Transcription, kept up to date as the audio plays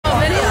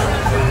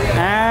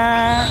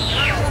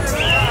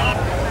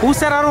Who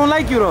said I don't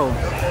like you though?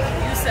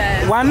 You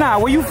said. Why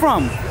not? Where you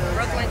from?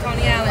 Brooklyn,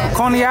 Coney Island.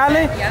 Coney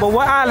Island? Yep. But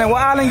what island?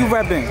 What island you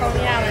repping?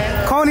 Coney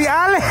Island. Coney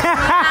Island?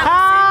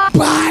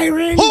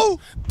 Byron! Who?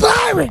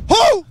 Byron!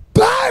 Who?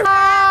 Byron!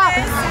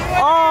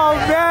 Oh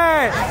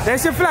man,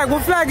 that's your flag.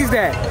 What flag is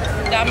that?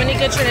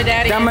 Dominica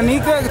Trinidadian.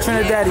 Dominica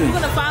Trinidadian. You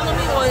gonna follow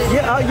me or?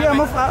 Yeah, yeah,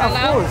 of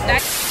course.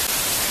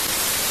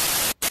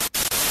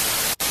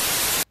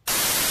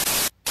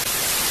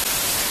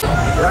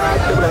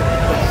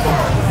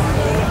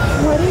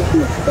 What is he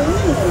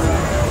saying?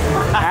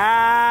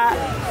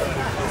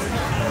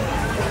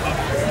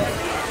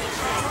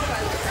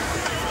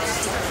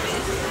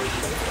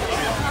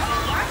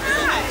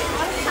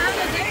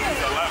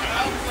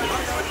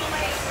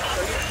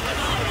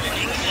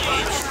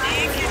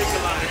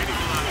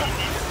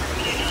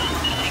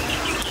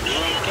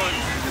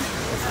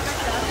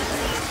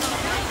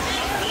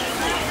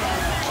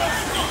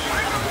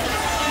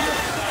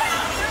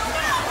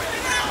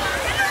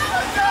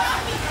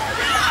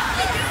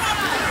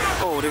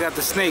 They got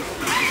the snake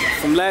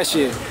from last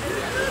year.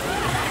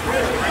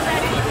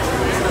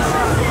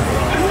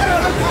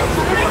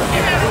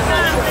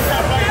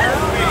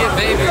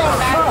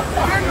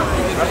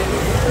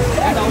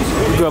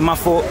 Good, my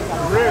fault.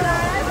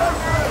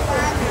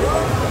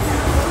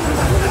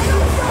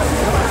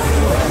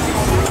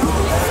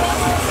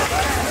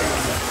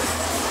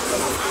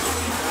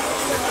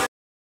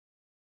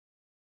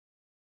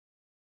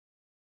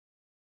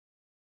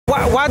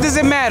 Why does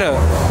it matter?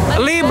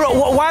 Libra,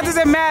 why does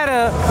it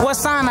matter what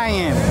sign I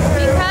am?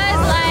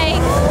 Because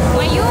like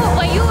when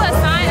you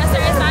assign a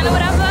certain sign or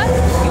whatever,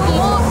 you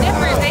move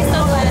different based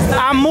on what it's.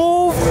 I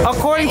move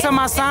according to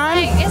my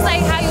sign? It's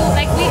like how you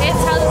it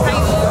tells us how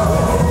you move.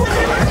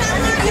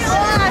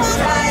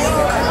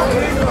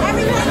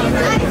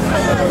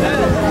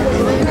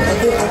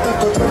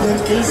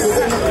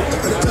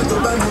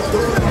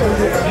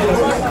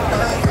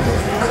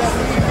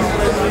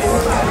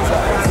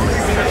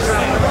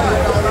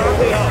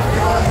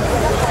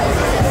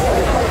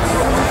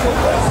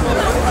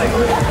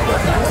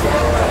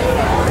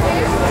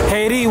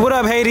 Haiti, what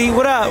up, Haiti?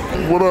 What up?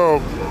 What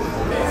up?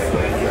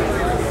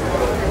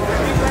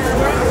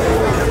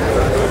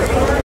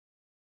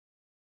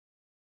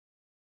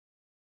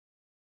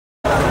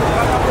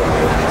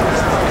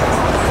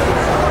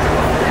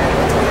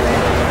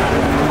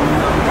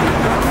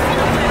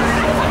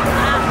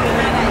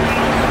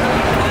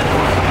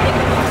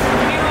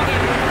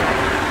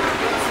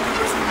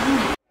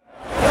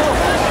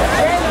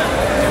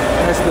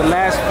 That's the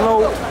last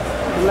float.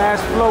 The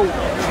last float.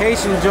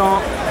 Haitian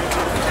jump.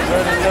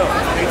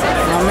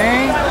 I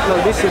mean,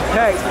 look, this is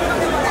packed.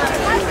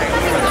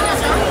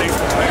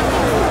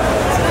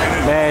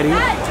 Baddie.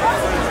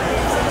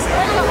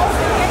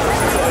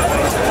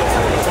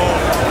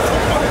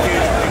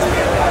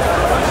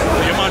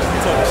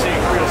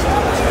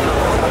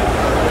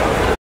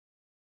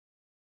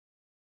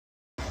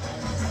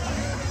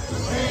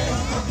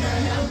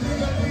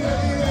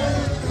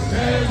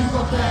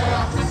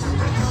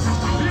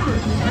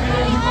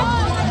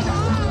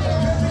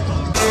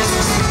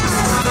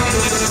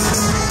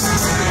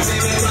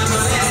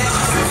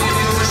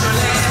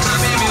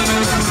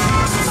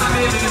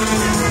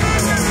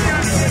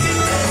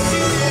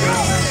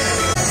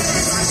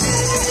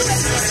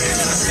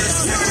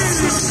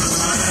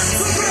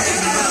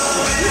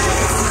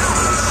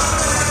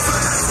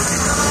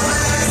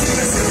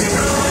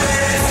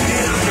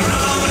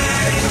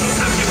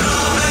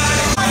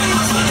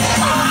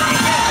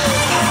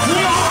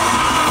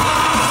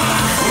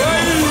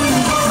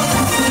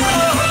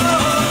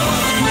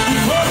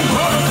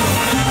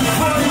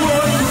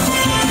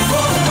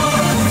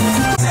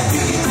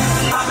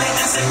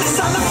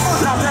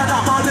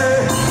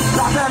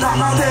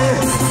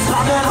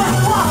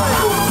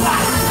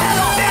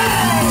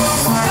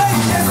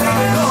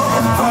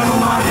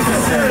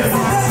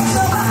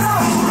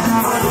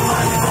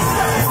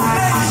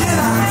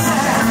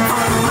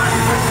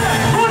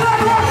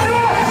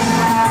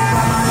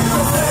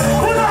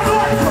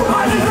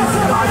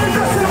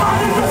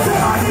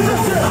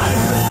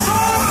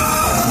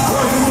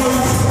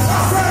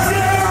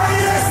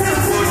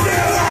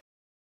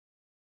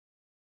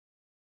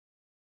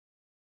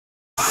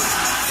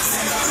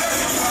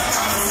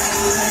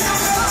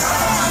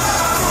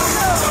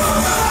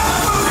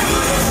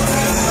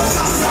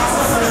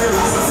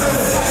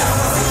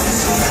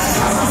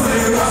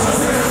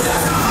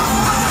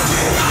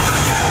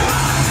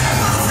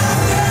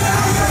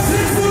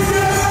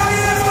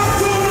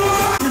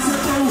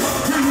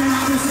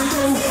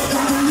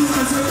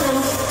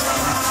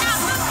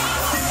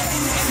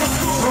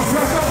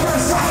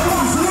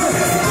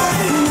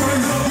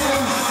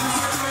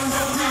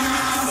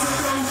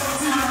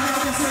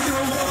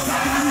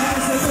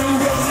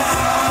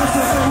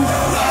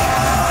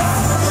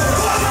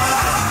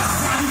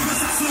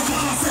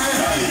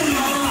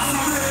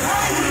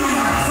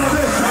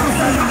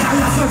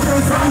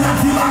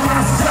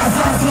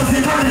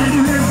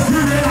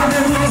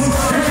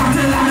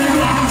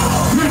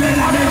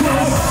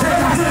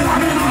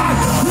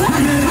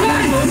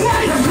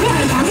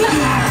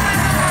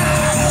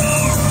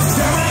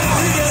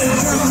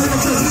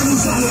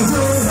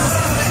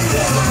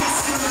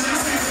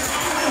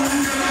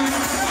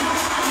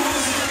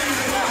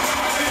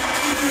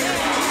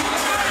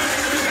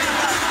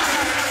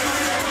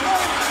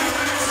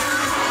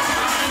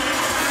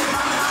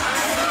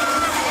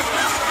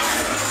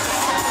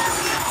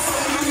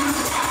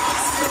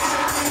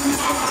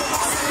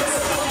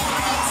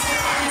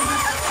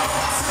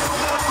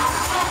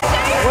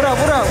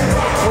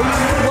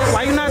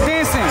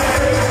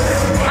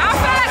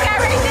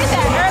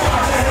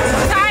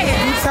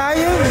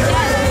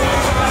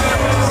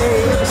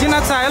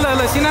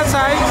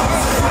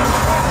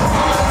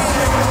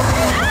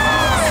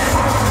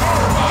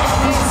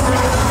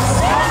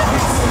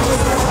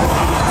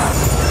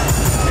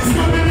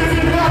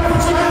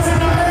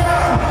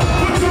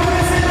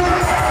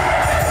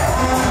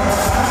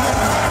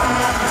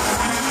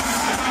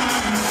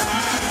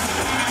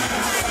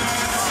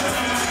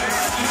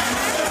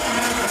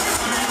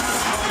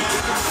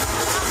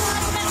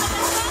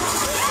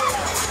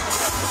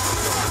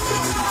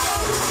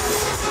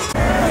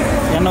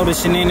 the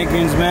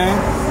shenanigans, man.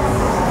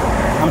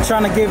 I'm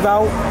trying to give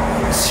out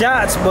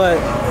shots, but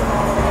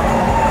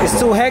it's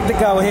too hectic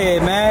out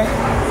here, man.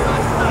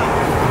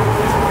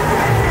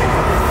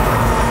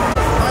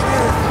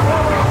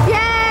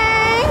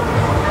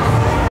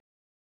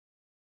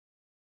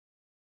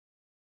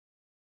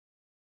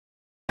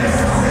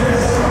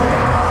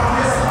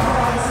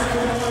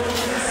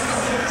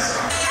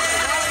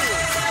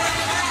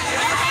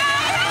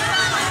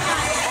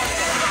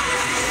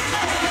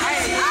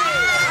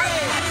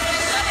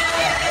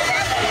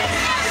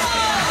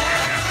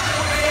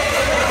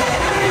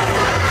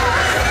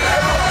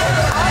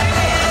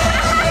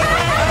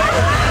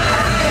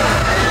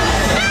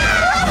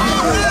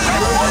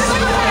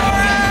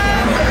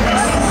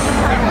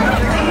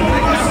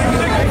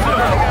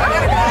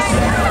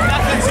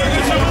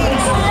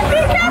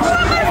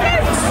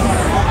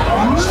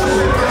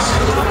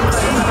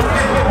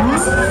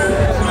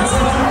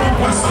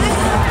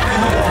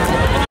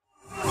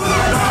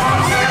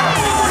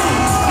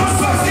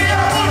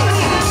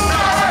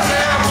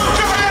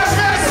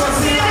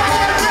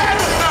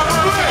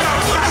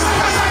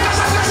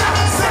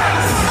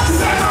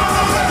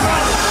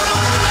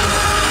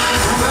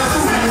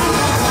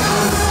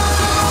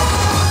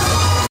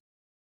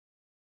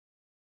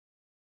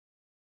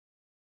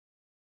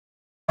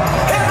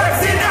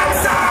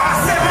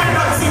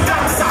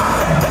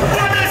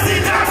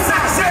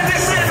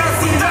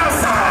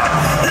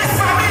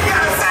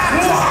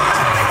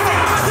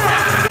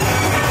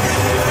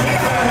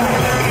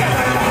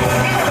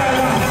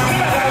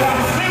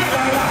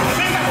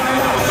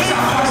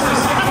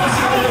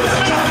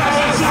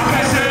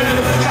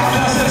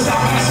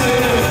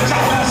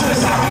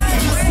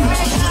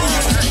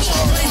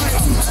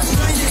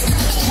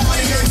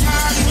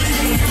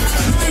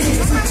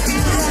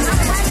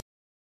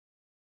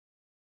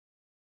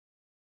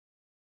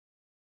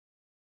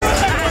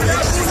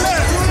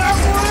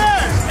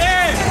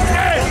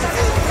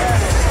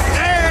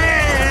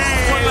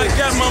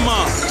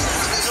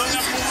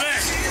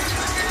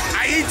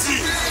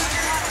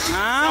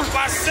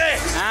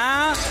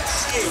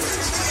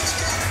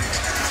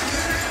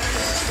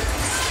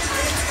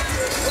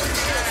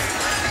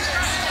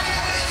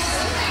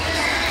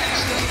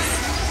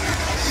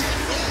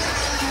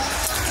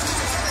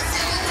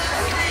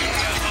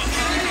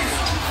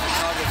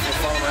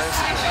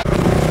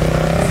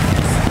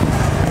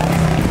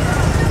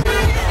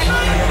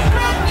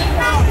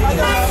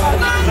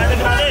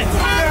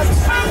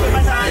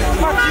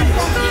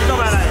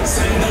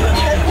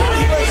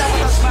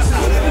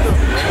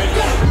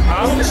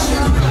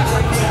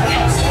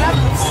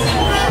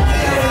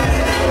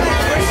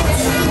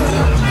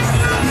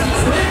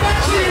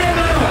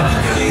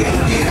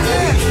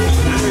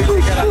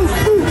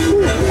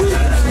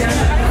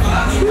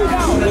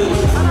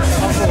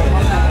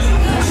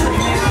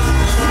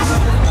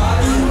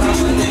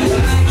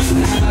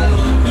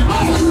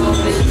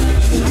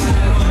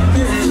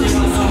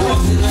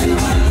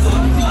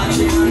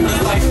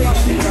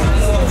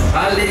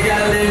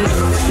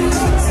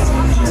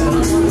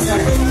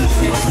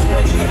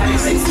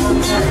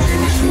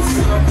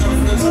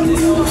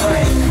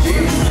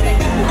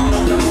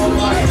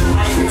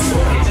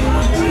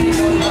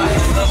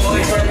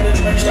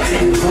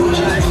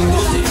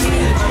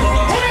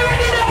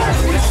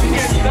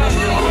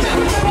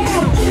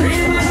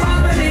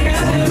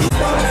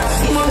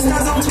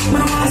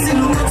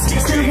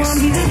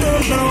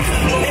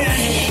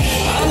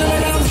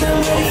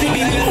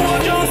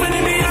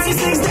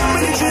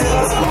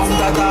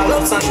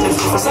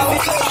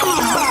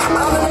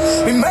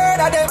 We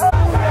murder them.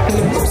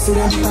 See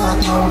them talk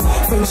now.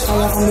 French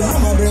fire from the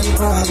hammer brain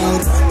crawl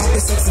out. Happy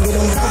sex we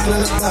don't call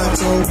and talk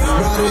now.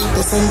 Rowdy with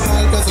the sun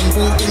pile cause I'm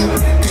drinking